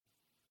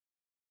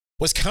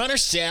Was Connor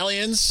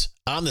Stalions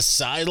on the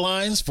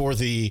sidelines for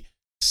the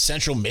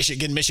Central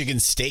Michigan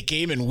State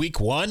game in week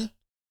 1?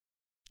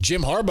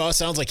 Jim Harbaugh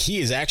sounds like he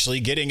is actually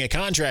getting a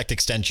contract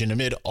extension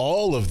amid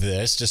all of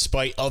this,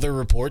 despite other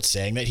reports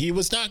saying that he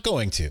was not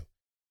going to.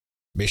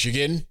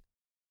 Michigan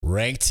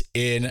ranked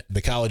in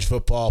the college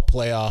football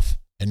playoff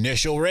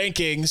initial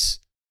rankings.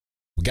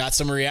 We got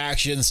some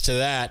reactions to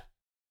that.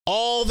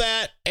 All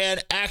that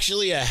and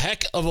actually a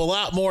heck of a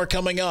lot more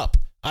coming up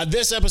on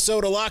this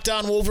episode of Locked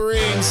On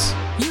Wolverines.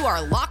 You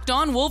are Locked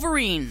On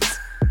Wolverines,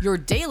 your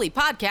daily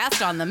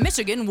podcast on the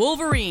Michigan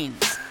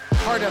Wolverines,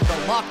 part of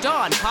the Locked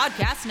On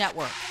Podcast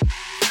Network.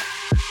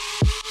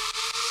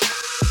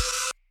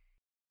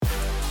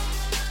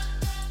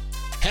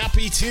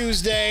 Happy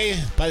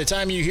Tuesday. By the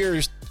time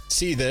you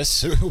see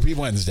this, it will be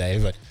Wednesday,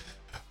 but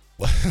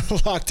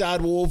Locked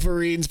On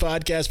Wolverines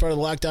podcast, part of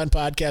the Locked On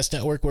Podcast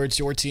Network, where it's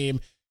your team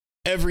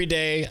every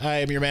day. I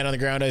am your man on the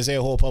ground,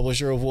 Isaiah Hole,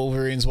 publisher of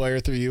Wolverines Wire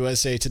through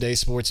USA Today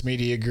Sports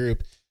Media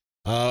Group.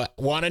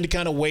 Wanted to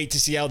kind of wait to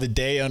see how the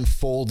day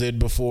unfolded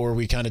before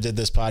we kind of did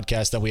this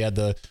podcast. Then we had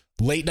the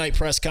late night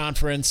press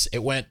conference.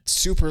 It went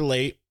super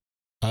late.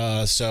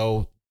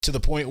 So to the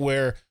point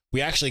where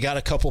we actually got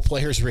a couple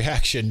players'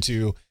 reaction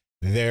to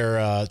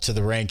their to the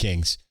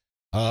rankings.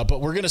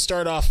 But we're going to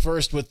start off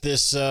first with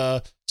this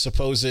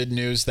supposed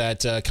news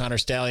that Connor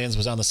Stalions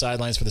was on the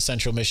sidelines for the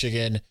Central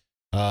Michigan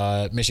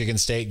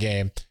State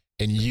game.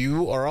 And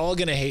you are all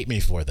going to hate me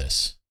for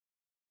this.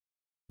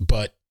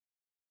 But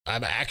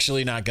I'm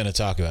actually not going to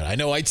talk about it. I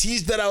know I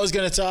teased that I was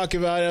going to talk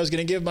about it. I was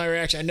going to give my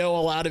reaction. I know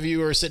a lot of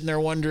you are sitting there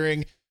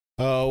wondering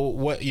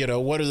what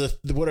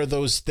are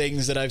those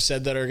things that I've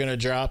said that are going to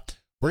drop.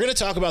 We're going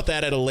to talk about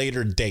that at a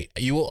later date.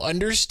 You will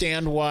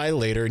understand why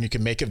later, and you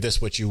can make of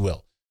this what you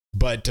will.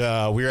 But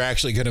we're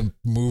actually going to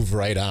move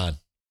right on.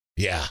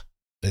 Yeah,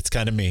 it's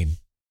kind of mean.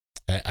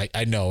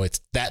 I know it's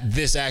that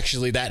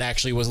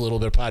actually was a little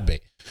bit of pod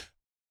bait.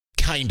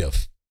 Kind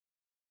of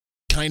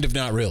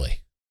not really.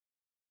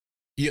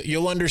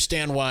 You'll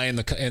understand why in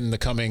the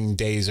coming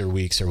days or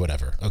weeks or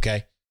whatever.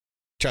 Okay,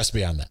 trust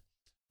me on that.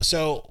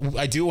 So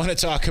I do want to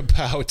talk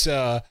about.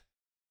 I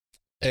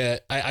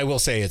will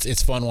say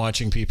it's fun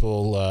watching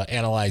people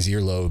analyze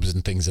earlobes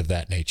and things of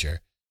that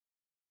nature.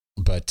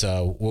 But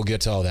we'll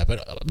get to all that.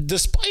 But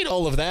despite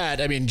all of that,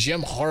 I mean,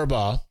 Jim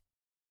Harbaugh,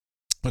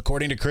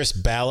 according to Chris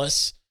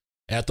Balas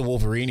at the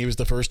Wolverine, he was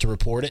the first to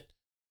report it,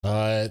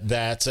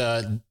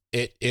 that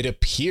it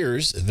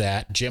appears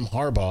that Jim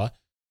Harbaugh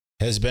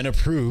has been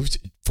approved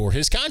for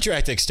his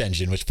contract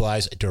extension, which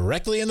flies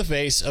directly in the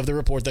face of the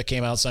report that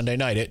came out Sunday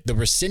night. The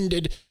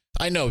rescinded,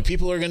 I know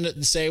people are going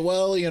to say,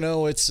 well,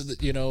 it's,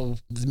 the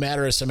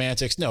matter of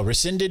semantics. No,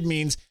 rescinded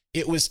means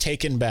it was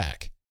taken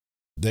back.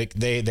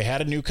 They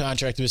had a new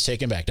contract that was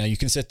taken back. Now you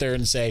can sit there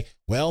and say,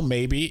 well,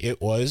 maybe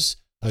it was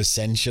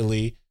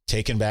essentially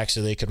taken back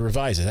so they could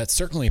revise it. That's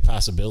certainly a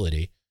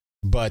possibility.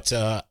 But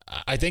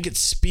I think it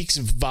speaks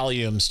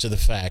volumes to the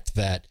fact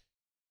that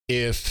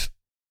if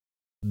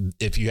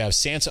you have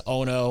Santa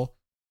Ono,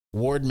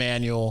 Ward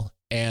Manuel,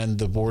 and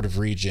the Board of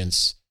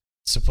Regents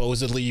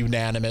supposedly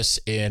unanimous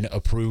in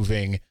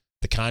approving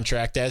the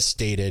contract as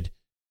stated,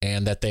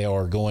 and that they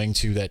are going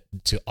to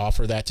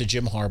offer that to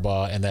Jim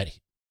Harbaugh, and that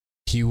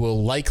he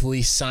will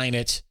likely sign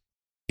it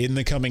in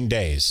the coming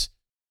days.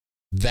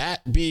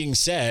 That being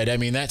said, I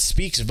mean, that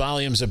speaks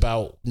volumes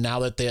about now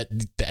that the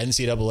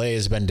NCAA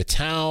has been to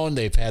town.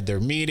 They've had their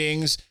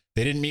meetings.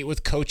 They didn't meet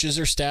with coaches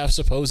or staff,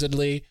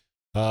 supposedly,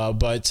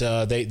 but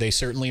they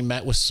certainly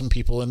met with some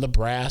people in the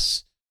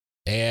brass.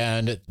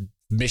 And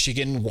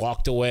Michigan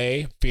walked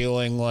away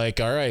feeling like,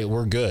 all right,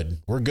 we're good.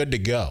 We're good to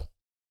go.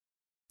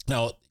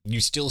 Now, you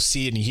still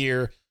see and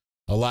hear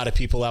a lot of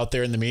people out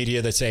there in the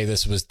media that say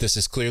this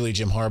is clearly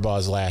Jim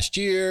Harbaugh's last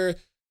year.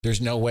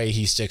 There's no way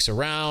he sticks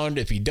around.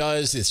 If he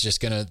does, it's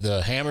just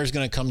the hammer's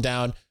gonna come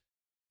down.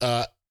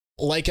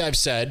 Like I've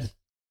said,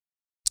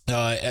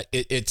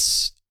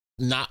 it's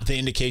not the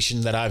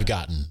indication that I've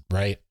gotten,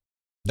 right?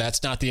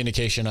 That's not the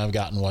indication I've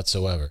gotten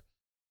whatsoever.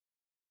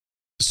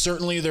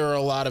 Certainly, there are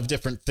a lot of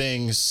different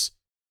things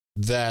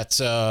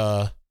that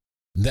are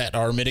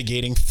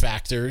mitigating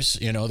factors.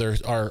 There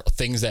are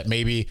things that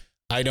maybe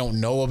I don't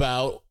know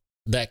about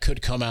that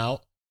could come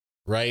out,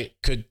 right?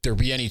 Could there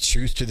be any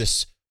truth to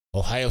this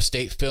Ohio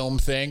State film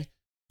thing?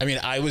 I mean,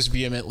 I was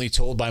vehemently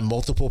told by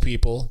multiple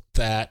people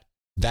that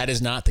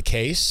is not the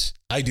case.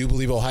 I do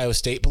believe Ohio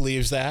State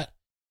believes that.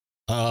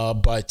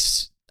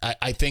 But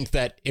I think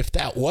that if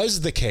that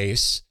was the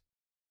case,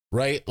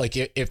 right? Like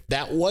if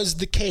that was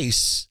the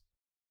case,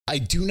 I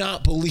do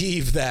not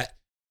believe that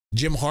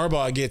Jim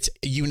Harbaugh gets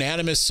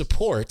unanimous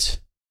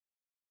support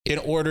in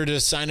order to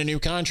sign a new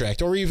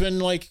contract, or even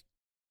like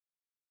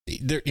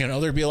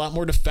there'd be a lot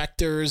more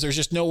defectors. There's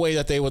just no way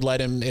that they would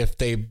let him if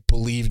they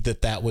believed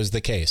that was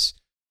the case.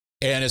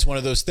 And it's one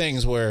of those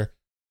things where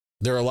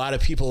there are a lot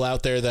of people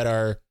out there that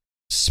are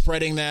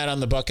spreading that on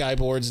the Buckeye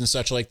boards and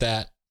such like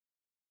that.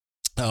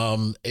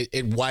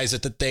 Why is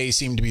it that they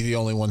seem to be the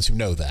only ones who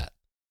know that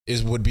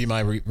would be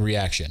my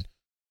reaction.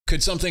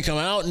 Could something come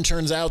out and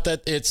turns out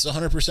that it's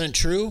 100%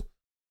 true?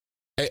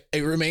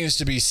 it remains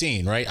to be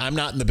seen, right? I'm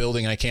not in the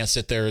building. I can't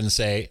sit there and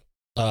say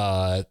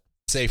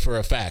for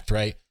a fact,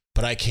 right?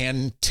 But I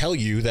can tell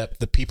you that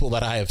the people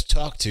that I have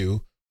talked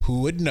to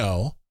who would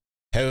know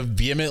have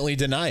vehemently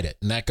denied it.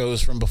 And that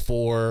goes from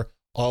before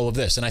all of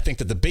this. And I think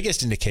that the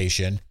biggest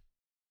indication,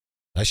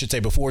 I should say,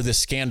 before this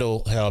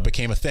scandal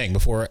became a thing,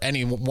 before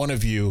any one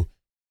of you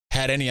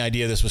had any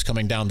idea this was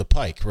coming down the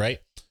pike, right?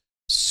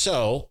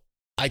 So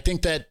I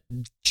think that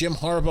Jim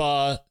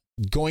Harbaugh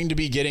going to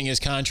be getting his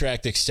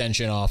contract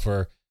extension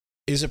offer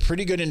is a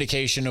pretty good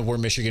indication of where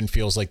Michigan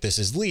feels like this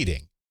is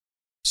leading.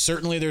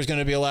 Certainly there's going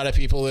to be a lot of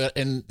people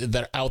that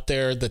are out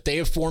there that they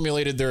have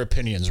formulated their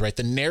opinions, right?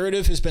 The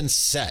narrative has been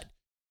set,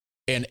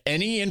 and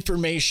any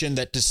information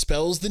that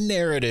dispels the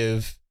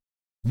narrative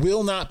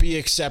will not be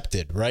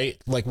accepted,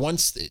 right? Like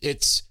once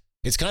it's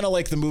kind of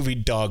like the movie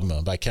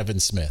Dogma by Kevin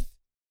Smith.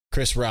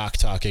 Chris Rock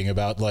talking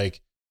about,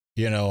 like,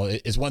 you know,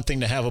 it's one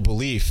thing to have a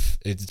belief.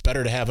 It's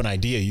better to have an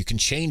idea. You can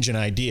change an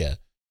idea.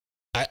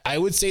 I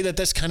would say that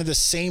that's kind of the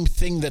same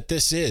thing that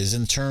this is,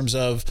 in terms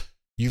of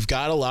you've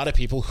got a lot of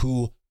people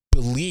who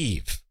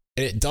believe.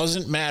 It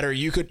doesn't matter.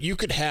 You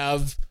could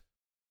have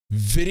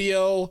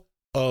video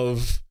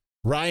of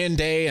Ryan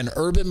Day and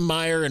Urban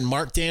Meyer and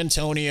Mark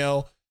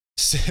D'Antonio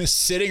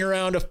sitting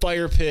around a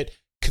fire pit,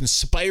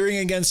 conspiring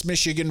against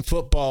Michigan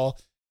football,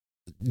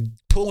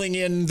 pulling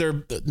in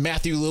their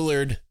Matthew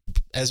Lillard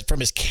as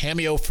from his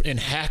cameo in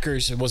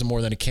Hackers. It wasn't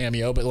more than a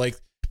cameo, but like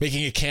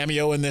making a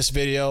cameo in this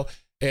video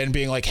and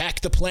being like,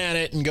 hack the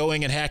planet, and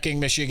going and hacking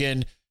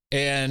Michigan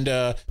and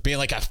being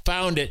like, I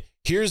found it.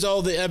 Here's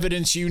all the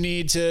evidence you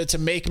need to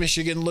make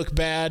Michigan look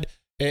bad.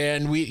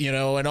 And we, you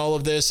know, and all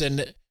of this,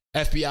 and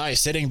FBI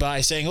sitting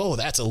by saying, oh,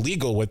 that's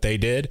illegal what they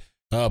did.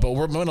 But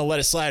we're going to let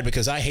it slide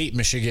because I hate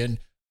Michigan.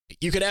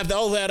 You could have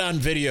all that on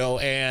video,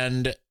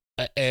 and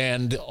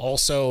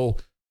also,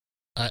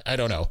 I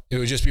don't know. It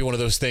would just be one of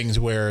those things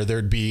where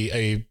there'd be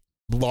a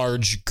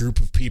large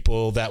group of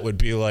people that would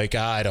be like,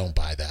 I don't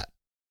buy that.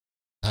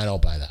 I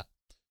don't buy that.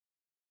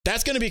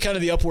 That's going to be kind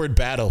of the upward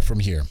battle from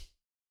here.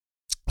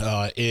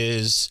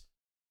 Is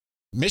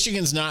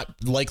Michigan's not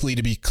likely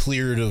to be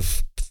cleared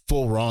of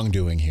full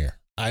wrongdoing here.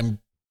 I'm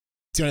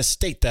going to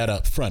state that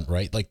up front,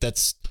 right? Like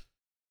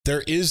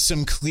there is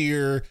some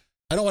clear,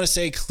 I don't want to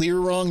say clear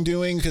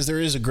wrongdoing because there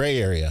is a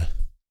gray area.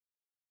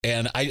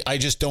 And I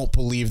just don't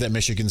believe that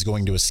Michigan's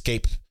going to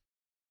escape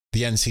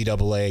the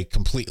NCAA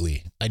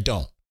completely. I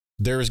don't.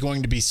 There is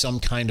going to be some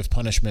kind of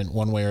punishment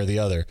one way or the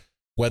other.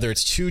 Whether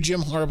it's to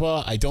Jim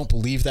Harbaugh, I don't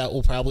believe that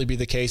will probably be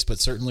the case, but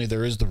certainly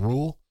there is the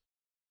rule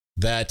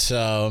that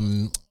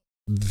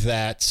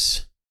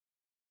that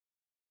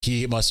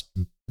he must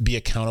be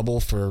accountable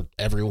for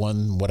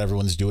what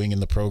everyone's doing in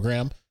the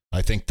program.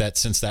 I think that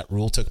since that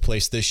rule took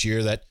place this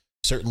year, that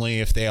certainly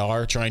if they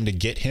are trying to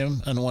get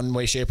him in one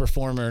way, shape, or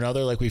form or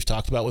another, like we've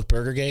talked about with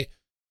Burgergate,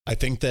 I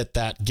think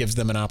that gives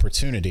them an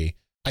opportunity.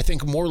 I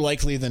think more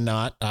likely than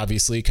not,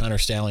 obviously, Connor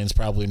Stallion's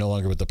probably no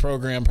longer with the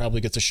program,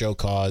 probably gets a show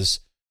cause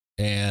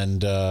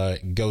and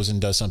goes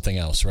and does something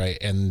else, right?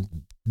 And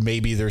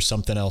maybe there's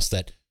something else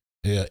that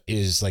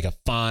is like a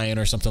fine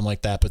or something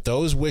like that. But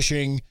those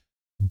wishing,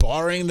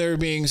 barring there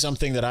being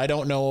something that I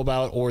don't know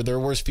about or their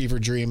worst fever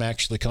dream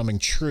actually coming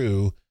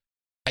true,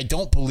 I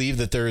don't believe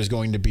that there is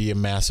going to be a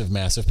massive,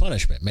 massive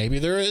punishment. Maybe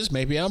there is.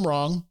 Maybe I'm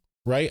wrong,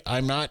 right? I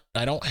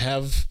don't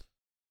have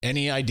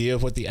any idea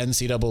of what the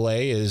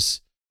NCAA is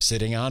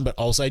sitting on, but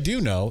all I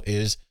do know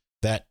is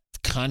that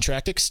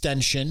contract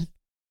extension,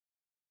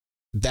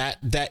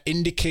 that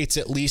indicates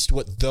at least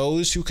what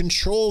those who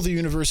control the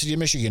University of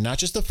Michigan, not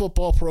just the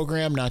football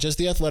program, not just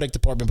the athletic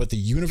department, but the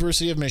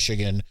University of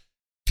Michigan,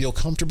 feel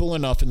comfortable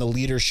enough in the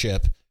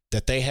leadership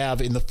that they have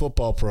in the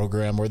football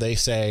program where they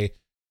say,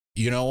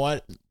 you know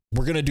what,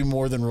 we're going to do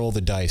more than roll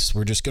the dice.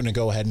 We're just going to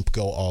go ahead and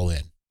go all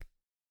in.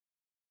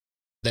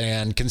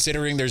 And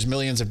considering there's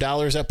millions of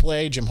dollars at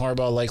play, Jim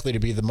Harbaugh likely to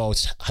be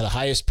the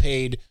highest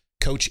paid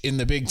coach in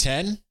the Big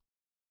Ten.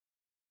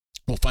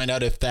 We'll find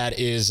out if that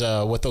is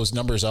what those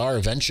numbers are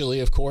eventually,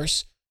 of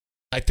course.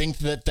 I think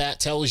that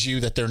tells you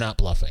that they're not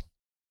bluffing.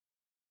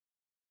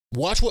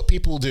 Watch what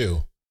people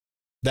do.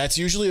 That's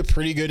usually a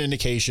pretty good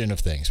indication of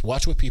things.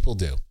 Watch what people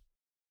do.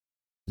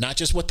 Not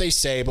just what they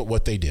say, but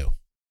what they do.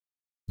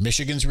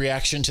 Michigan's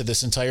reaction to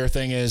this entire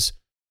thing is,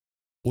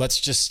 let's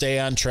just stay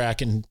on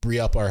track and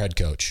re-up our head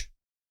coach.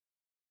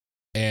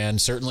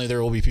 And certainly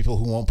there will be people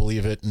who won't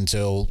believe it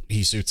until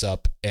he suits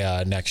up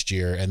next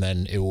year. And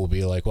then it will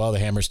be like, well, the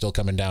hammer's still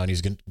coming down.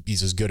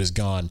 He's as good as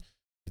gone.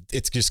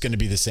 It's just going to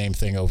be the same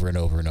thing over and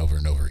over and over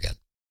and over again.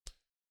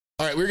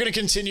 All right, we're going to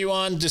continue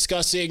on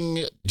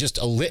discussing just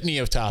a litany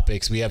of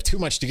topics. We have too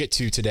much to get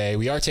to today.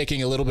 We are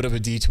taking a little bit of a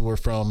detour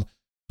from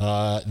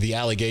the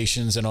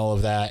allegations and all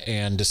of that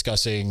and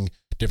discussing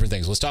different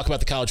things. Let's talk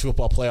about the college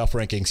football playoff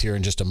rankings here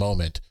in just a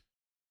moment.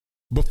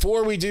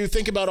 Before we do,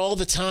 think about all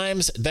the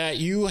times that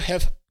you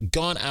have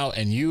gone out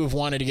and you have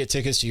wanted to get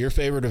tickets to your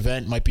favorite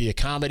event. Might be a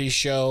comedy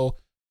show.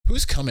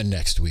 Who's coming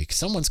next week?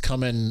 Someone's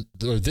coming,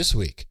 or this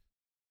week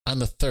on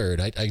the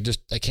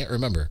 3rd. I can't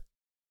remember.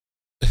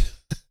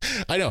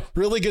 I know,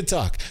 really good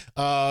talk.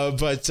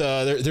 But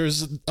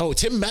there's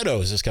Tim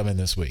Meadows is coming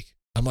this week.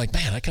 I'm like,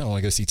 man, I kind of want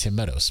to go see Tim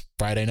Meadows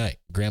Friday night,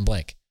 Grand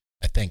Blanc.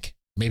 I think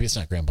maybe it's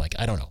not Grand Blanc.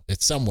 I don't know.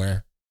 It's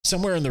somewhere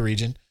in the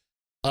region.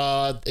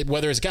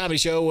 Whether it's a comedy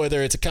show,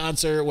 whether it's a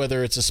concert,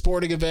 whether it's a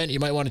sporting event, you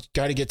might want to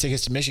try to get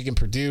tickets to Michigan,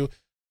 Purdue.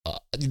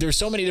 There's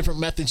so many different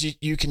methods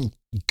you can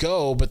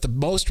go, but the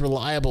most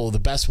reliable, the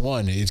best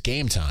one is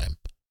Game Time,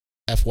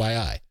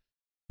 FYI.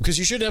 Because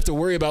you shouldn't have to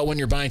worry about when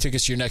you're buying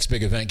tickets to your next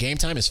big event. Game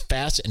Time is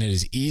fast and it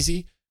is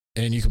easy,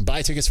 and you can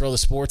buy tickets for all the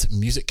sports,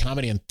 music,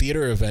 comedy, and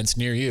theater events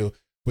near you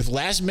with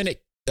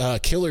last-minute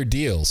killer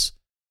deals.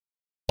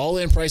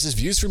 All-in prices,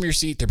 views from your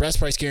seat, their best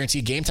price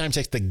guarantee. Game Time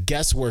takes the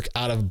guesswork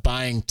out of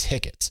buying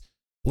tickets.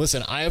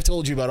 Listen, I have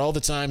told you about all the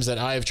times that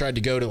I have tried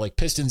to go to like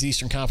Pistons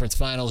Eastern Conference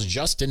Finals,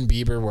 Justin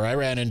Bieber, where I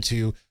ran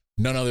into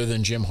none other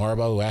than Jim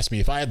Harbaugh, who asked me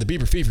if I had the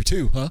Bieber fever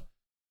too, huh?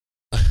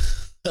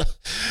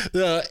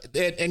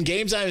 And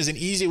Game Time is an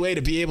easy way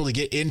to be able to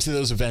get into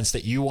those events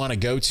that you want to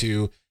go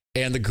to.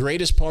 And the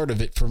greatest part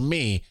of it for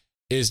me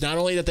is not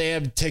only that they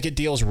have ticket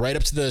deals right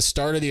up to the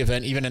start of the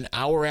event, even an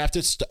hour after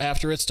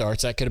it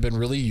starts. That could have been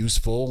really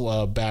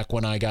useful back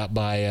when I got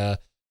my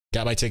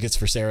tickets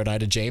for Sarah and I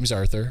to James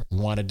Arthur.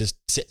 Wanted to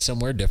sit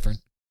somewhere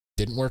different.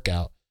 Didn't work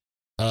out.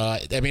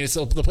 It's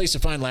the place to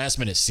find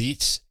last-minute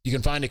seats. You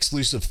can find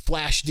exclusive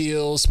flash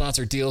deals,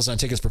 sponsored deals on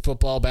tickets for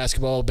football,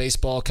 basketball,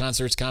 baseball,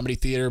 concerts, comedy,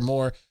 theater,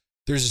 more.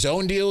 There's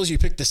zone deals. You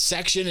pick the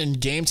section,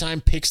 and Game Time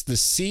picks the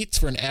seats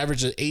for an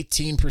average of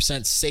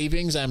 18%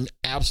 savings. I'm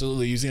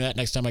absolutely using that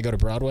next time I go to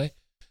Broadway.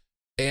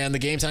 And the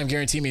Game Time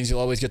guarantee means you'll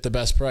always get the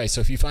best price.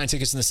 So if you find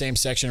tickets in the same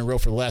section and row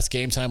for less,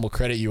 Game Time will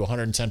credit you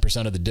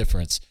 110% of the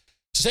difference.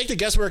 So take the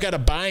guesswork out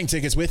of buying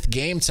tickets with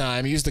Game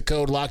Time. Use the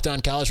code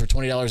LOCKEDONCollege for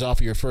 $20 off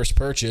of your first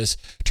purchase.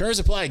 Terms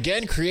apply.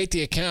 Again, create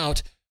the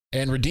account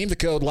and redeem the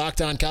code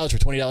LOCKEDONCollege for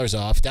 $20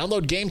 off.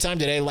 Download Game Time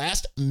today.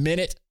 Last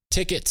minute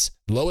tickets.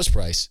 Lowest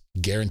price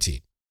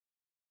guaranteed.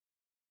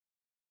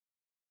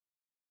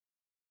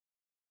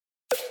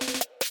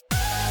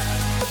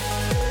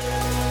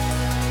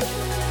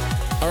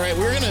 All right,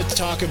 we're going to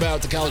talk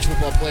about the college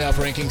football playoff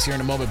rankings here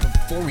in a moment. But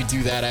before we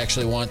do that, I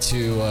actually want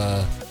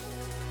to...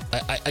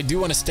 I do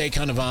want to stay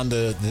kind of on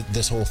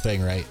this whole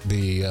thing, right?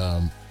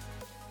 The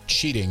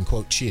cheating,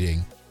 quote,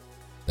 cheating,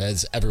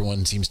 as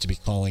everyone seems to be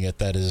calling it,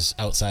 that is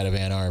outside of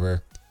Ann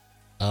Arbor.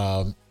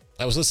 I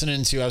was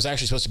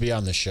actually supposed to be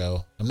on this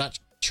show. I'm not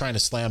trying to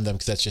slam them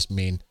because that's just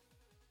mean.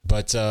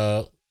 But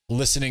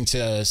listening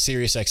to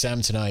Sirius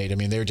XM tonight, I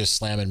mean, they were just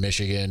slamming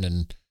Michigan,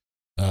 and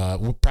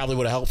probably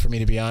would have helped for me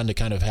to be on to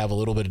kind of have a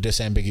little bit of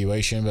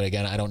disambiguation. But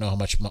again, I don't know how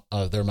much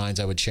their minds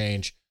I would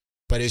change.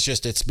 But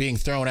it's being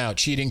thrown out,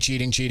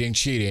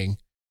 cheating.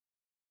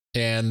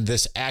 And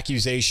this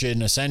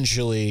accusation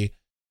essentially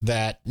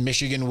that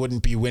Michigan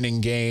wouldn't be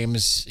winning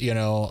games. You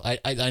know,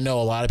 I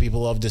know a lot of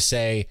people love to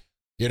say,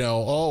 they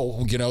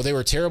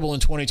were terrible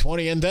in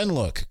 2020. And then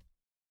look,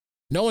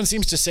 no one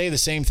seems to say the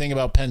same thing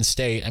about Penn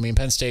State. I mean,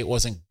 Penn State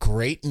wasn't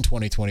great in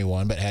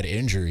 2021, but had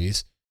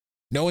injuries.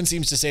 No one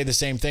seems to say the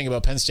same thing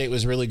about Penn State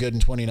was really good in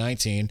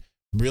 2019,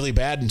 really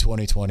bad in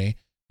 2020.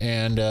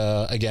 And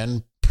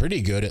again, pretty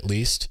good at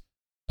least.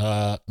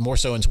 More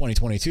so in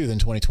 2022 than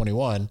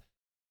 2021.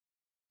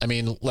 I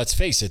mean, let's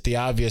face it, the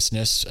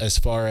obviousness as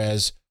far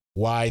as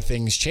why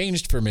things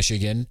changed for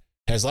Michigan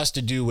has less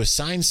to do with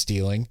sign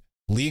stealing,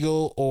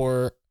 legal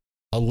or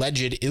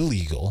alleged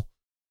illegal,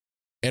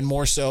 and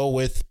more so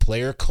with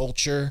player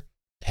culture,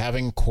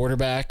 having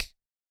quarterback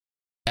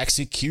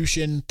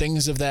execution,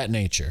 things of that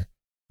nature,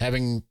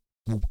 having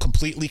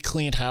completely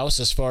cleaned house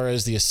as far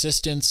as the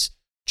assistants,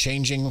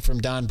 changing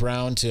from Don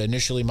Brown to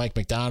initially Mike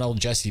McDonald,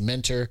 Jesse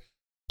Minter,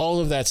 all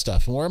of that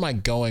stuff. And where am I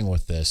going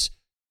with this?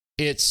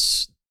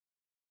 It's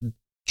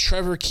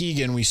Trevor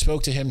Keegan. We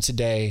spoke to him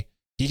today.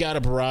 He got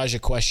a barrage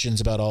of questions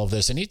about all of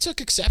this, and he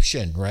took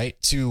exception, right,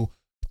 to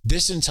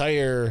this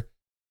entire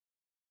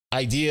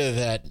idea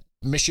that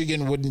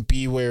Michigan wouldn't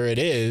be where it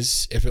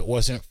is if it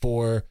wasn't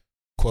for,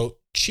 quote,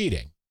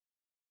 cheating,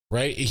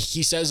 right?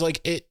 He says,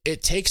 like,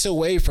 it takes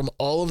away from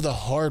all of the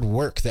hard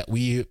work that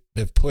we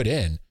have put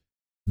in,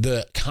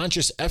 the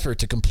conscious effort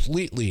to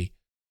completely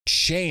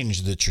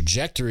change the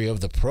trajectory of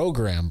the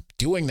program,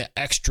 doing the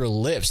extra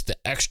lifts, the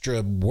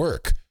extra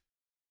work,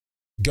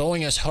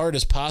 going as hard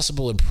as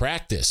possible in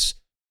practice,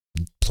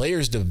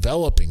 players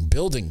developing,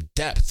 building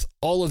depth,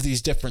 all of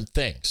these different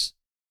things.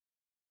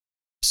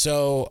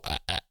 So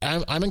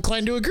I'm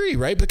inclined to agree,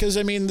 right? Because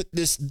I mean,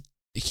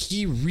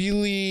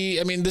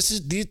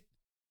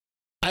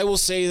 I will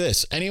say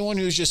this: anyone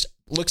who's just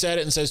looks at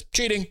it and says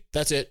cheating,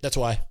 that's it, that's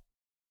why.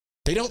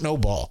 They don't know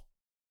ball.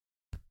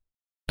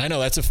 I know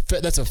that's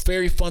a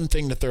very fun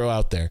thing to throw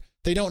out there.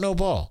 They don't know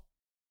ball.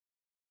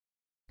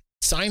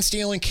 Sign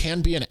stealing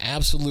can be an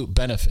absolute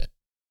benefit.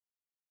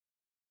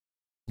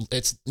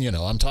 It's,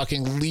 I'm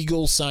talking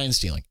legal sign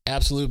stealing,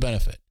 absolute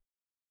benefit.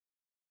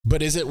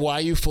 But is it why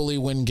you fully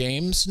win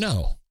games?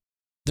 No.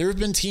 There have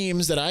been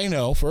teams that I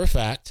know for a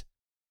fact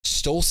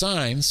stole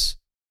signs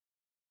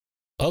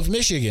of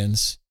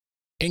Michigan's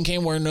and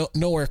came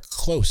nowhere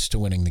close to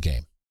winning the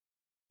game.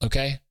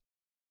 Okay?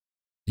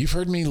 You've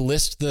heard me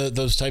list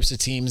those types of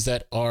teams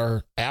that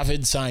are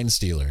avid sign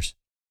stealers.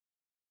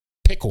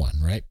 Pick one,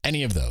 right?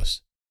 Any of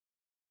those.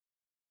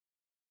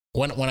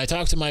 When I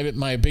talked to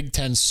my Big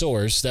Ten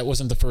source, that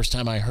wasn't the first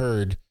time I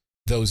heard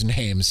those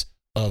names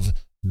of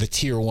the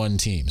tier 1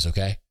 teams,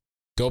 okay?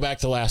 Go back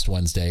to last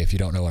Wednesday if you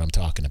don't know what I'm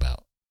talking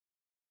about.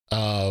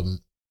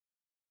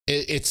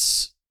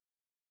 It's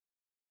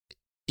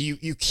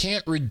you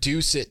can't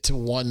reduce it to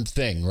one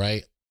thing,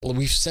 right? Well,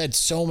 we've said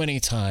so many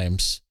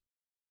times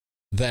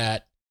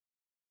that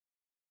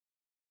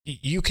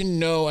you can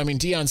know, I mean,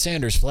 Deion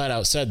Sanders flat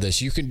out said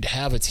this, you can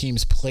have a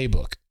team's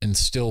playbook and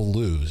still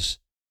lose.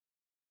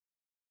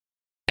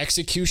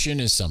 Execution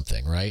is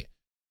something, right?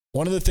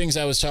 One of the things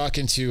I was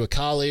talking to a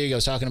colleague, I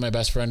was talking to my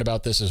best friend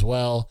about this as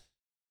well,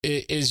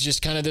 is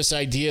just kind of this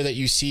idea that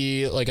you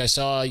see, like I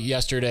saw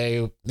yesterday,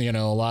 a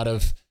lot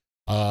of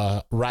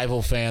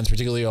rival fans,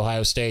 particularly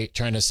Ohio State,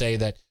 trying to say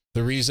that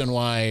the reason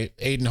why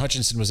Aiden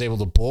Hutchinson was able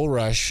to bull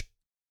rush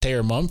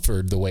Thayer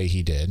Mumford the way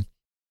he did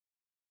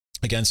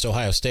against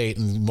Ohio State,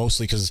 and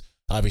mostly because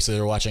obviously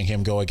they're watching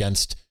him go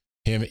against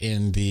him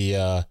in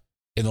the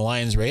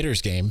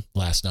Lions-Raiders game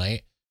last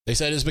night, they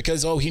said is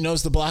because, he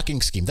knows the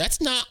blocking scheme.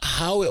 That's not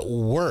how it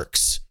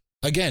works.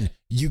 Again,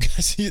 you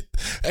guys,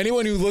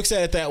 anyone who looks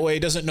at it that way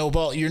doesn't know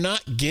ball.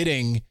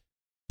 The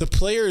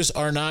players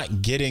are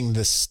not getting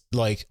this,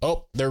 like,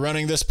 they're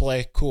running this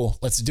play. Cool,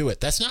 let's do it.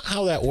 That's not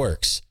how that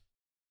works.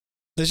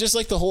 It's just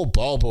like the whole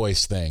ball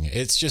boys thing.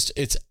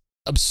 It's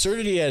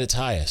absurdity at its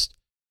highest.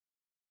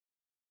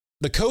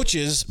 The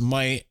coaches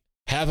might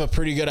have a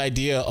pretty good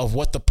idea of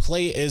what the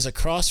play is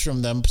across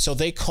from them, so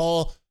they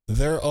call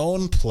their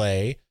own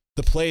play,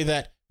 the play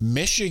that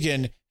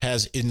Michigan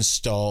has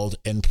installed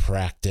and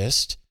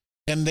practiced,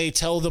 and they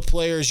tell the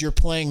players, you're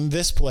playing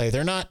this play.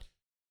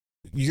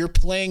 You're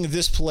playing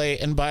this play,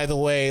 and by the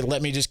way,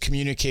 let me just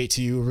communicate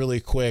to you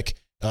really quick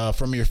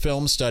from your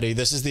film study,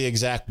 this is the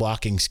exact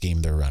blocking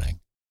scheme they're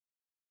running.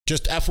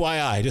 Just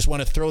FYI, just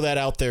want to throw that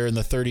out there in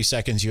the 30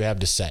 seconds you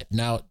have to set.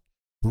 Now,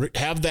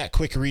 have that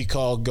quick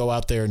recall, go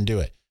out there and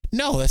do it.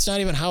 No, that's not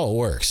even how it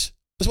works.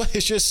 That's why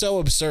it's just so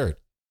absurd.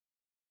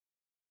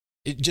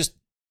 It just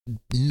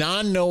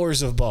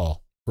non-knowers of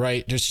ball,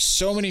 right? There's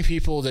so many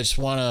people that just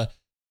want to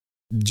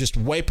just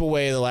wipe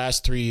away the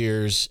last 3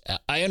 years.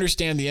 I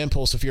understand the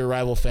impulse if you're a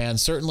rival fan.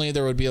 Certainly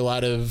there would be a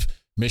lot of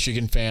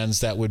Michigan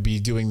fans that would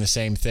be doing the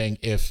same thing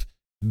if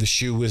the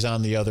shoe was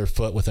on the other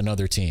foot with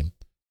another team.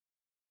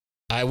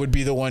 I would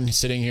be the one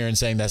sitting here and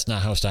saying that's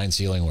not how sign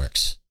stealing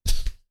works.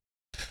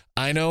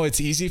 I know it's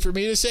easy for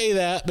me to say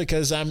that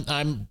because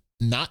I'm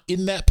not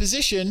in that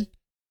position,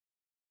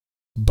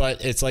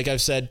 but it's like I've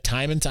said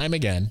time and time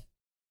again.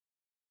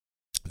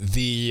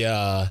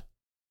 Like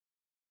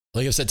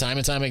I've said time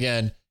and time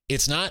again,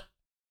 it's not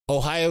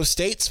Ohio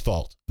State's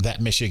fault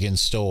that Michigan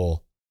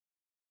stole,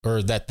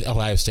 or that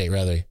Ohio State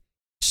rather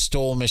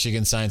stole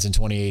Michigan signs in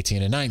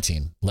 2018 and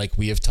 19, like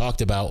we have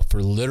talked about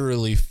for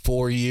literally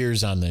 4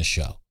 years on this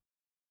show.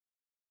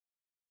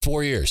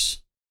 4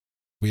 years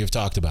we have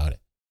talked about it.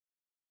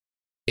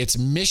 It's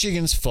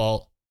Michigan's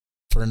fault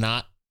for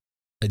not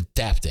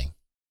adapting,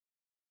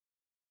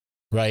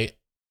 right?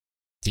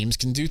 Teams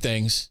can do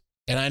things.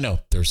 And I know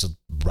there's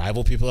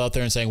rival people out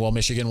there and saying, well,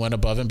 Michigan went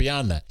above and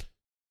beyond that.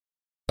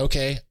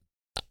 Okay,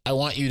 I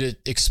want you to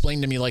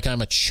explain to me like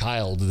I'm a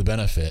child the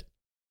benefit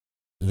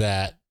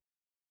that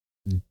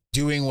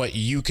doing what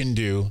you can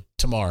do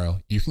tomorrow,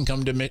 you can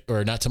come to,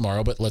 or not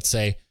tomorrow, but let's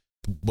say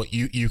what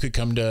you could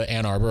come to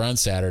Ann Arbor on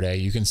Saturday.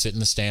 You can sit in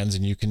the stands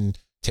and you can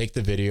take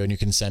the video and you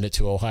can send it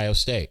to Ohio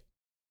State.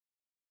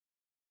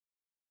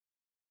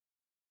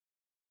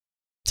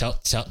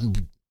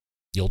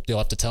 You'll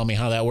have to tell me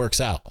how that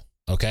works out,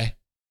 okay?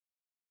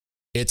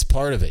 It's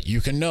part of it.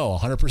 You can know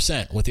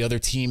 100% what the other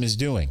team is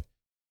doing.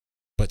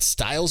 But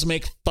styles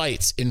make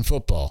fights in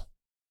football.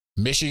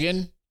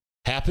 Michigan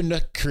happened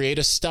to create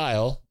a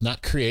style,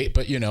 not create,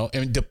 but,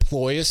 and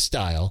deploy a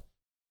style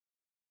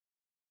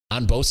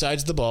on both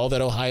sides of the ball that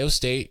Ohio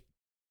State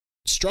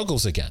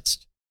struggles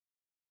against.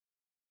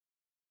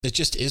 It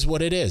just is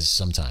what it is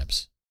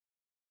sometimes.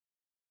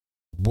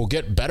 We'll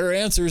get better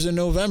answers in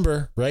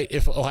November, right?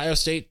 If Ohio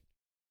State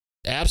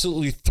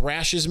absolutely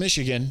thrashes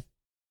Michigan,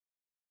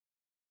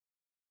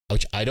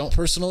 which I don't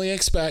personally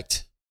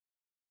expect,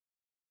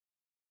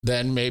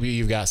 then maybe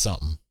you've got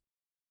something.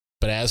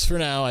 But as for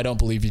now, I don't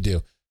believe you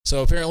do.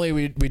 So apparently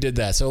we did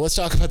that. So let's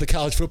talk about the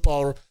college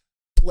football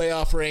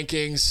playoff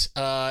rankings.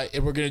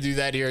 And we're going to do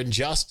that here in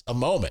just a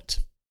moment.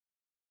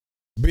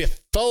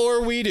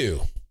 Before we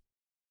do,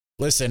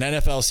 listen,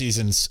 NFL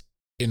season's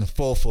in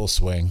full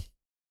swing.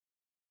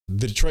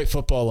 The Detroit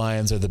Football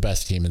Lions are the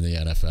best team in the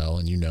NFL,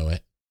 and you know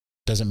it.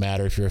 Doesn't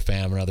matter if you're a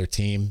fan of another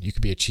team. You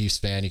could be a Chiefs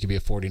fan. You could be a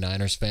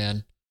 49ers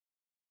fan.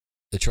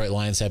 Detroit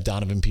Lions have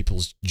Donovan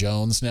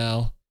Peoples-Jones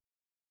now.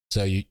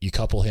 So you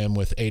couple him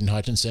with Aiden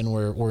Hutchinson.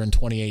 We're in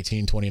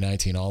 2018,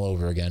 2019 all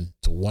over again.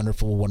 It's a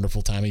wonderful,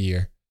 wonderful time of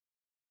year.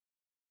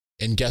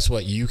 And guess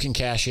what? You can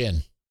cash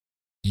in.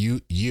 You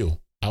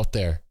out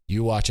there,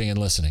 you watching and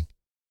listening.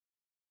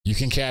 you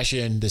can cash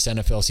in this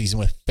NFL season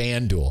with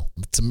FanDuel.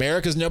 It's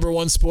America's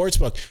 #1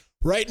 sportsbook.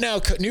 Right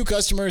now, new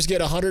customers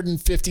get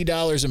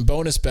 $150 in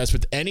bonus bets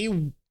with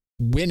any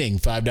winning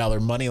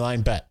 $5 money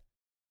line bet.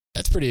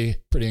 That's pretty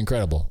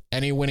incredible.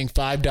 Any winning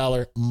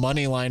 $5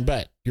 money line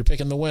bet, you're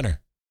picking the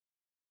winner.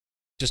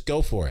 Just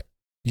go for it.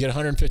 You get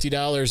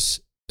 $150.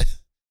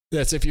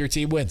 That's if your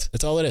team wins.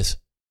 That's all it is.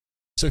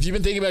 So if you've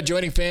been thinking about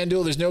joining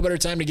FanDuel, there's no better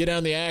time to get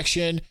on the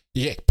action.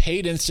 You get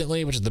paid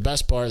instantly, which is the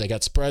best part. They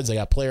got spreads, they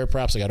got player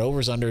props, they got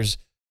overs, unders,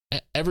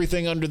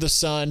 everything under the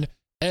sun.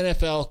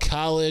 NFL,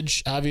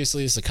 college,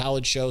 obviously it's a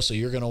college show, so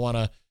you're going to want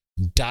to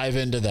dive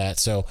into that.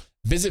 So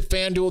visit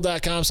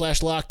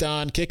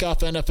FanDuel.com/lockedon, kick off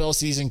NFL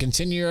season,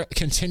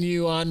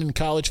 continue on in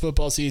college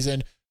football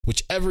season,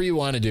 whichever you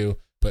want to do.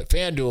 But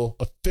FanDuel,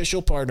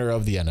 official partner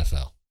of the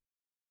NFL.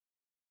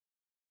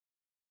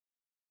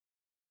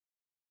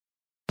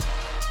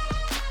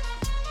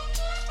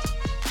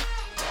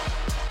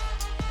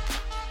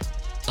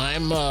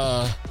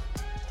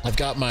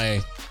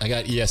 I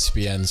got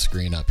ESPN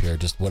screen up here,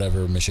 just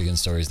whatever Michigan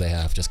stories they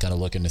have, just kind of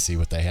looking to see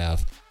what they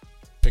have.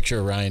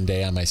 Picture Ryan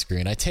Day on my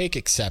screen. I take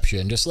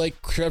exception, just like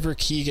Trevor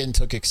Keegan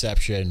took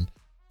exception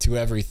to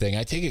everything.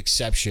 I take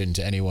exception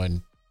to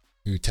anyone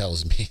who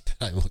tells me that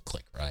I look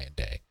like Ryan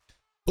Day.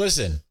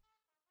 Listen,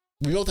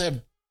 we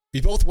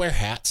both wear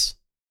hats.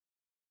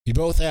 We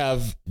both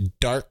have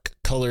dark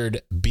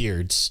colored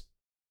beards.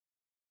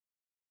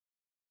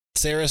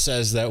 Sarah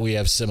says that we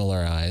have similar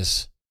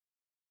eyes.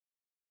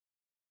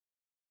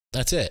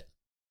 That's it.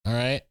 All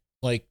right.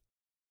 Like,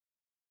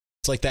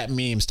 it's like that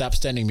meme. Stop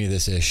sending me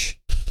this ish.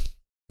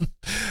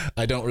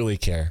 I don't really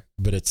care,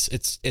 but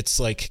it's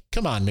like,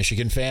 come on,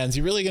 Michigan fans.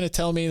 You really going to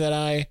tell me that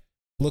I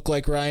look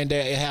like Ryan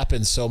Day? It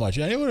happens so much.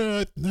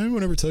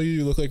 Anyone ever tell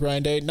you look like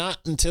Ryan Day? Not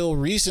until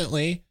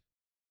recently.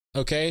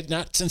 Okay.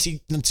 Not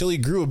until he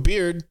grew a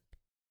beard.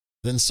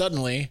 Then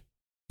suddenly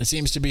it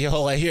seems to be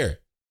all I hear.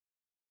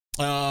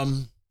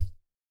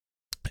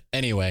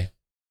 Anyway,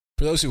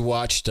 for those who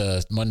watched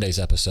Monday's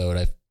episode,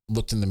 I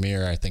looked in the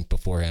mirror, I think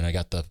beforehand. I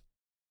got the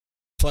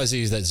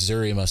fuzzies that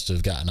Zuri must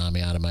have gotten on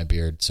me out of my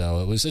beard. So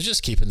it was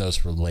just keeping those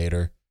for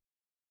later.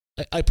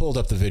 I pulled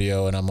up the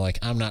video and I'm like,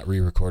 I'm not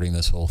re-recording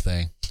this whole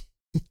thing.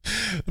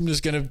 I'm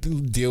just going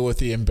to deal with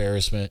the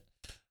embarrassment.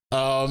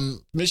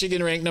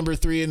 Michigan ranked number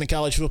 3 in the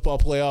college football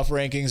playoff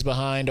rankings,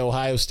 behind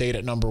Ohio State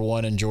at number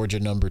 1 and Georgia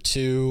number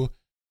 2.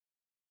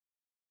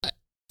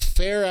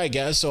 Fair, I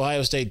guess.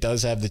 Ohio State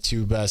does have the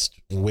 2 best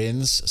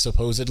wins,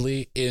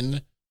 supposedly,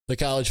 in the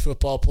college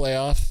football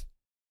playoff.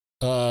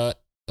 Well,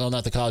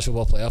 not the college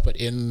football playoff, but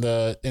in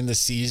the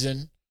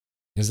season,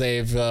 because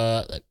they've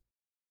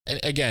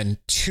again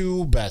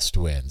 2 best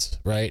wins,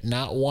 right?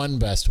 Not 1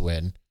 best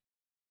win.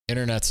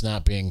 Internet's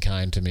not being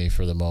kind to me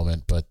for the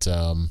moment, but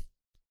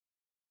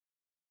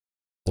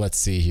let's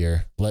see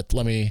here. Let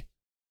me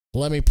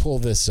pull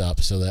this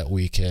up so that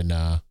we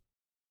can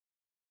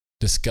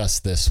discuss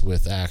this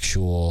with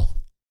actual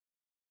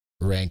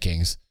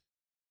rankings.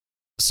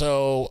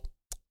 So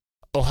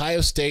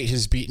Ohio State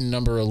has beaten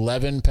number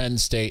 11 Penn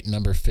State,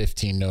 number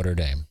 15 Notre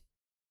Dame.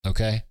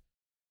 Okay.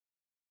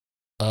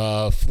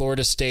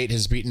 Florida State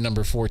has beaten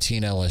number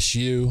 14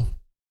 LSU.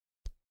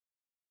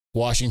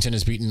 Washington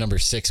has beaten number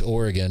 6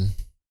 Oregon.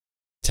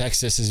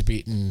 Texas has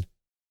beaten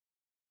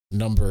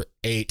number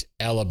 8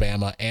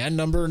 Alabama and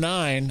number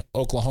 9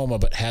 Oklahoma,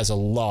 but has a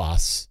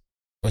loss.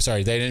 Oh,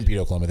 sorry, they didn't beat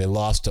Oklahoma. They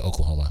lost to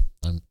Oklahoma.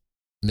 I'm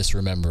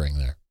misremembering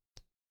there.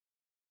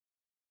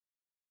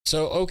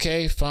 So,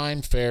 okay,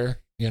 fine,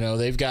 fair. You know,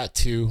 they've got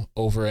 2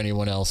 over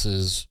anyone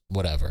else's,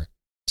 whatever.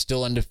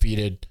 Still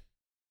undefeated.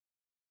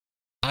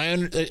 I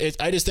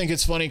just think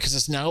it's funny because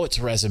it's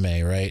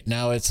resume, right?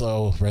 Now it's,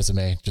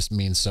 resume just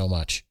means so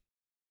much.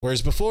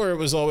 Whereas before it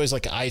was always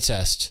like eye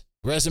test.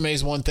 Resume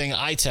is one thing,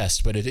 eye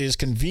test, but it is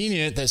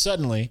convenient that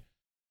suddenly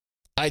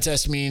eye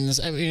test means,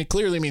 it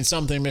clearly means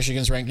something.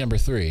 Michigan's ranked number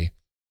 3.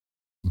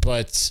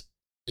 But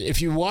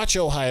if you watch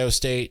Ohio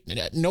State,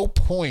 at no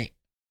point,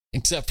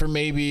 except for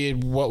maybe,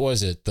 what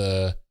was it,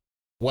 the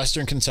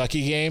Western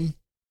Kentucky game,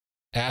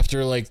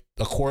 after like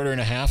a quarter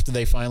and a half, did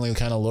they finally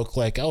kind of look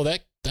like, oh,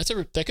 that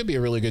could be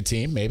a really good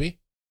team, maybe,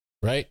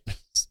 right?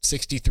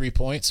 63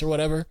 points or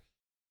whatever.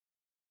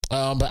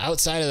 But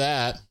outside of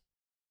that,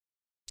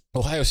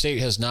 Ohio State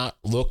has not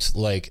looked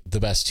like the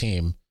best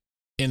team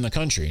in the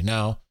country.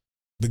 Now,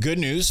 the good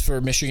news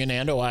for Michigan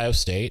and Ohio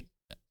State,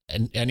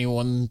 and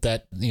anyone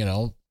that,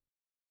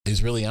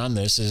 is really on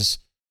this, is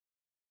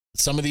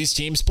some of these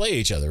teams play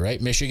each other,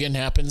 right? Michigan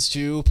happens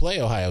to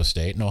play Ohio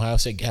State, and Ohio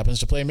State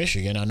happens to play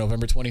Michigan on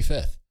November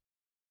 25th.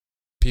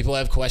 People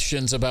have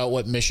questions about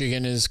what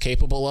Michigan is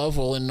capable of.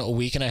 Well, in a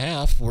week and a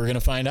half, we're going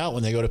to find out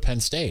when they go to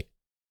Penn State.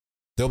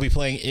 They'll be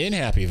playing in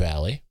Happy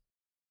Valley.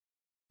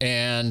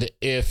 And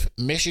if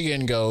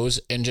Michigan goes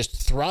and just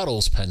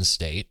throttles Penn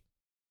State,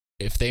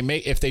 if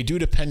they do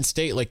to Penn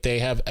State like they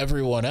have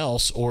everyone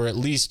else, or at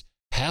least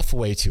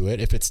halfway to it,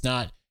 if it's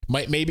not,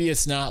 maybe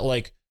it's not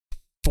like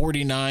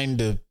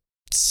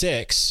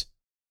 49-6,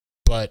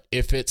 but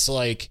if it's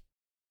like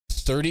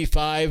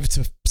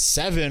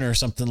 35-7 or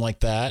something like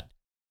that,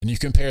 and you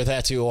compare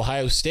that to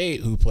Ohio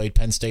State, who played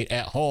Penn State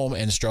at home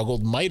and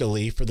struggled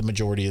mightily for the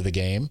majority of the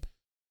game,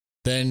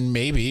 then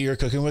maybe you're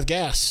cooking with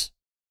gas.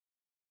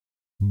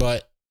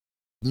 But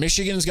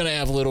Michigan's going to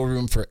have little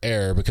room for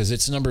error because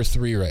it's number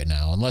 3 right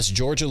now. Unless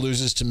Georgia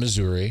loses to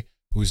Missouri,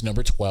 who's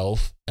number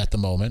 12 at the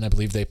moment. I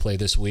believe they play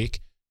this week.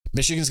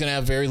 Michigan's going to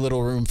have very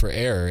little room for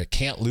error. It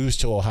can't lose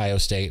to Ohio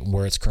State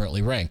where it's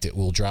currently ranked. It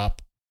will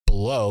drop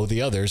below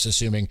the others,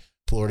 assuming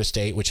Florida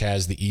State, which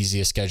has the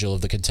easiest schedule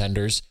of the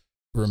contenders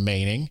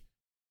remaining.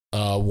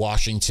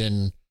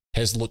 Washington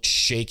has looked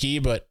shaky,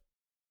 but,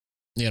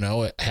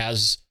 it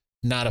has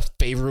not a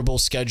favorable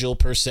schedule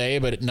per se,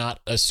 but not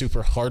a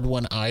super hard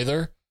one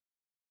either.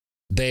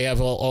 They have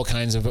all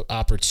kinds of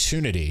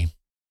opportunity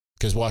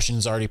because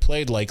Washington's already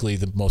played likely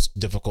the most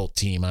difficult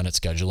team on its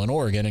schedule in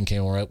Oregon and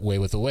came away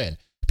with a win.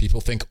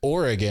 People think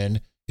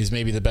Oregon is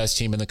maybe the best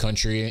team in the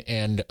country,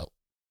 and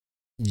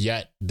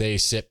yet they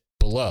sit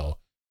below.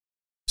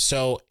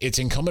 So it's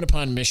incumbent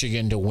upon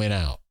Michigan to win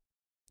out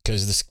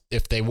because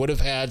if they would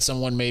have had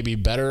someone maybe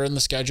better in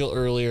the schedule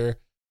earlier,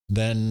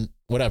 then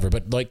whatever.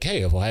 But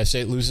hey, if Ohio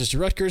State loses to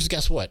Rutgers,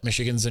 guess what?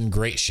 Michigan's in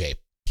great shape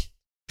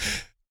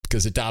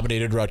because it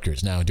dominated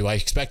Rutgers. Now, do I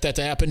expect that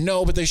to happen?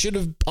 No, but they should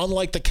have,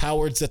 unlike the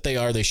cowards that they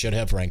are, they should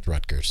have ranked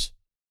Rutgers.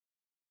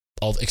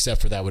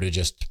 Except for that would have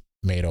just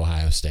made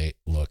Ohio State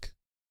look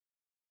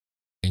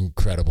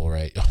incredible,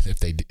 right? If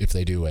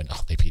they do win,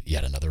 they beat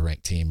yet another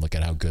ranked team. Look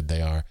at how good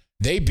they are.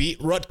 They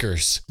beat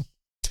Rutgers,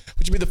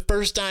 which would be the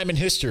first time in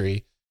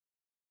history,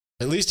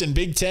 at least in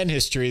Big Ten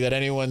history, that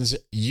anyone's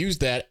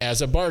used that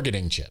as a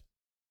bargaining chip.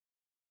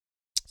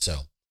 So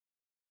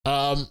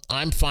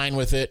I'm fine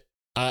with it.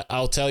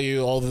 I'll tell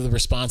you, all of the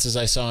responses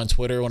I saw on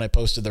Twitter when I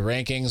posted the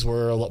rankings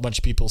were a bunch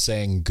of people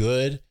saying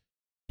good.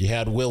 You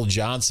had Will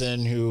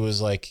Johnson, who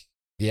was like,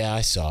 yeah,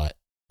 I saw it.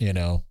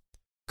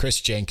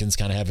 Chris Jenkins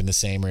kind of having the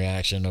same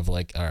reaction of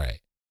all right,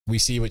 we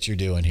see what you're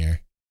doing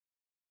here.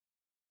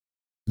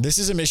 This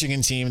is a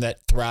Michigan team that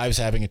thrives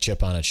having a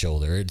chip on its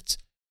shoulder. It's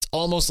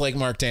almost like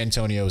Mark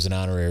D'Antonio is an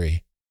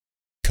honorary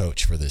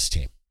coach for this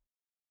team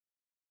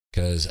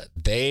because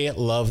they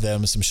love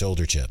them some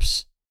shoulder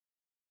chips.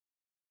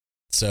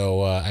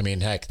 So,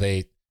 heck,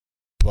 they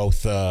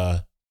both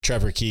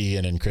Trevor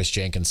Keegan and Chris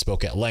Jenkins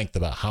spoke at length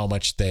about how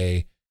much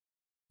they,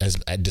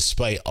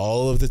 despite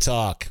all of the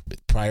talk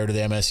prior to the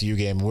MSU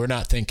game, we're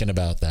not thinking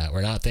about that.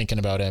 We're not thinking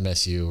about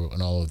MSU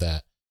and all of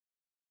that.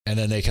 And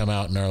then they come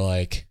out and are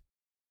like,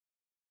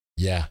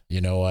 yeah,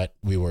 you know what?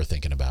 We were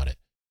thinking about it.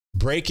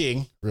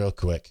 Breaking real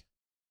quick.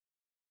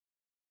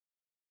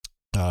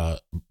 We're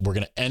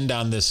going to end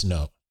on this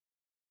note.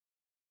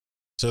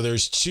 So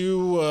there's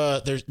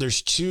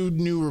two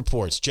new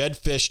reports. Jedd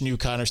Fisch knew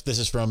Connor. This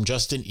is from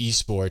Justin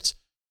Esports.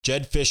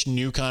 Jedd Fisch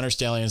knew Connor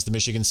Stalions, the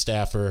Michigan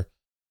staffer.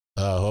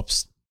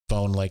 Oops,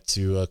 phone like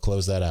to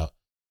close that out.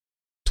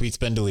 Tweet's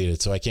been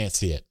deleted, so I can't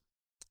see it.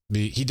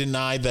 He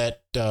denied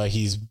that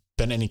he's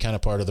been any kind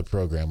of part of the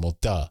program. Well,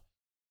 duh.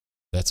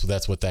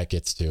 That's what that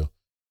gets to.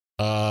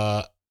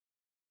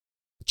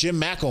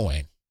 Jim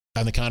McElwain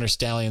on the Connor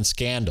Stalions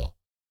scandal.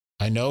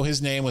 I know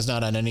his name was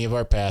not on any of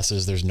our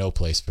passes. There's no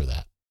place for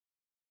that.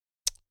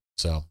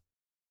 So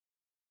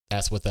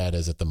that's what that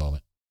is at the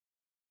moment.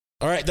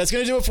 All right, that's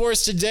going to do it for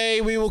us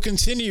today. We will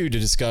continue to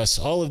discuss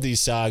all of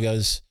these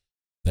sagas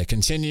that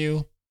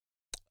continue.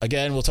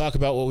 Again, we'll talk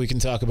about what we can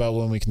talk about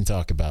when we can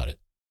talk about it.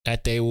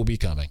 That day will be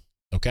coming,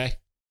 okay?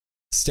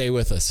 Stay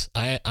with us.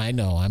 I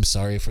know, I'm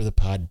sorry for the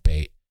pod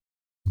bait,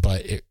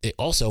 but it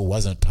also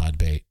wasn't pod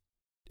bait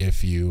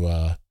if you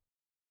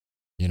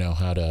know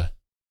how to,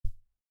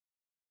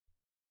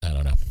 I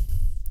don't know.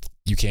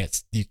 You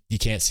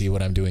can't see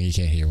what I'm doing. You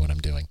can't hear what I'm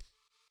doing.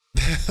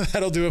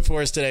 That'll do it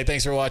for us today.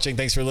 Thanks for watching.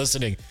 Thanks for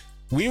listening.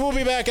 We will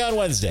be back on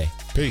Wednesday.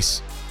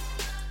 Peace.